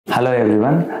Hello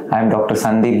everyone, I am Dr.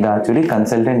 Sandeep Dachuri,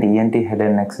 consultant ENT Head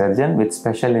and Neck Surgeon with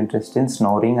special interest in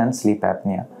snoring and sleep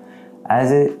apnea.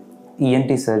 As a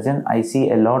ENT surgeon, I see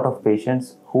a lot of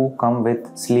patients who come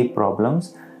with sleep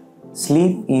problems.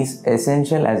 Sleep is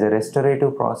essential as a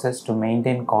restorative process to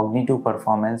maintain cognitive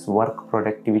performance, work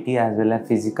productivity, as well as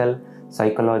physical,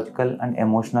 psychological and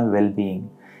emotional well-being.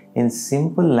 In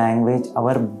simple language,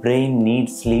 our brain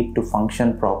needs sleep to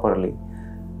function properly.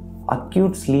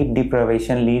 Acute sleep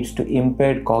deprivation leads to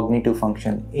impaired cognitive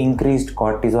function, increased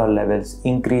cortisol levels,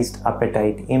 increased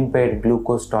appetite, impaired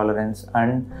glucose tolerance,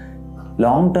 and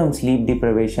long-term sleep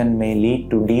deprivation may lead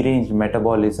to deranged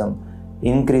metabolism,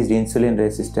 increased insulin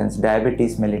resistance,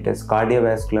 diabetes mellitus,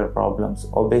 cardiovascular problems,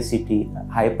 obesity,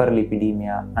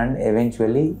 hyperlipidemia, and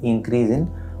eventually increase in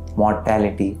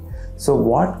mortality. So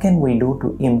what can we do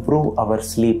to improve our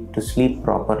sleep, to sleep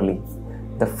properly?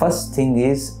 The first thing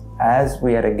is, as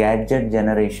we are a gadget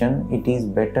generation, it is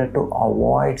better to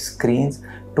avoid screens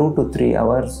 2 to 3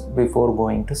 hours before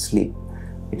going to sleep.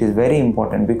 It is very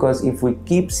important because if we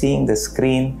keep seeing the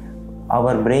screen,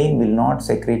 our brain will not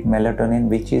secrete melatonin,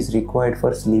 which is required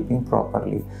for sleeping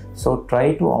properly. So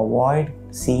try to avoid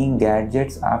seeing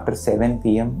gadgets after 7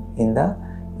 p.m. in the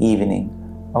evening.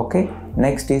 Okay.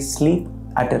 Next is sleep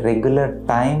at a regular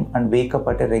time and wake up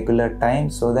at a regular time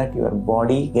so that your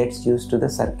body gets used to the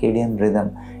circadian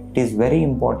rhythm. It is very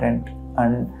important,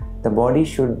 and the body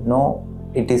should know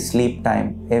it is sleep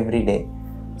time every day.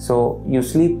 So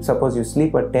suppose you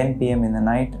sleep at 10 p.m. in the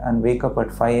night and wake up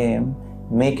at 5 a.m.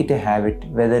 Make it a habit.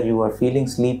 Whether you are feeling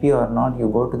sleepy or not, you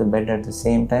go to the bed at the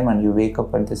same time and you wake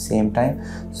up at the same time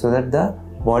so that the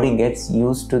body gets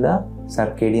used to the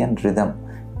circadian rhythm.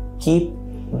 Keep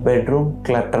bedroom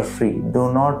clutter free.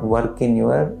 Do not work on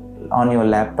your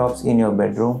laptops in your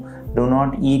bedroom. Do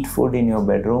not eat food in your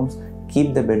bedrooms.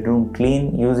 Keep the bedroom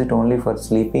clean. Use it only for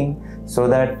sleeping so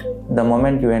that the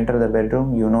moment you enter the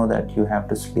bedroom, you know that you have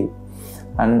to sleep.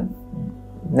 And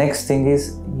next thing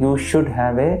is, you should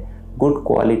have a good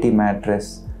quality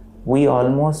mattress. We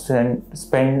almost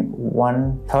spend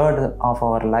 1/3 of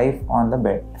our life on the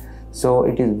bed. So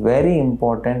it is very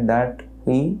important that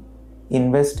we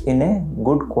invest in a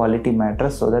good quality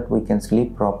mattress so that we can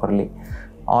sleep properly.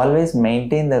 Always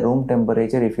maintain the room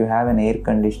temperature, if you have an air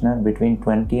conditioner, between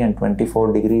 20 and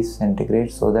 24 degrees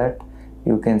centigrade so that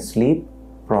you can sleep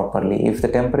properly. If the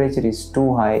temperature is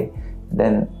too high,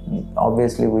 then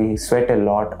obviously we sweat a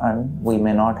lot and we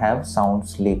may not have sound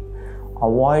sleep.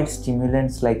 Avoid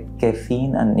stimulants like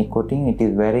caffeine and nicotine. It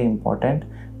is very important.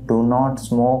 Do not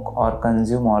smoke or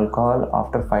consume alcohol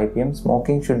after 5 p.m.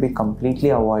 Smoking should be completely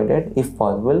avoided if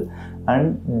possible,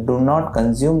 and do not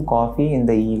consume coffee in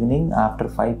the evening after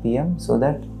 5 p.m. so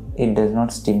that it does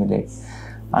not stimulate.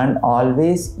 And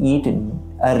always eat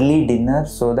early dinner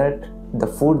so that the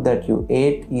food that you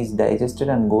ate is digested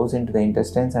and goes into the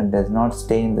intestines and does not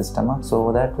stay in the stomach,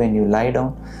 so that when you lie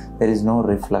down there is no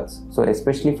reflux. So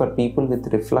especially for people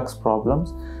with reflux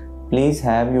problems, please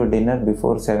have your dinner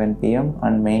before 7 p.m.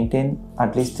 and maintain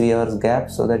at least 3 hours gap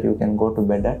so that you can go to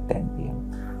bed at 10 p.m.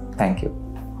 Thank you.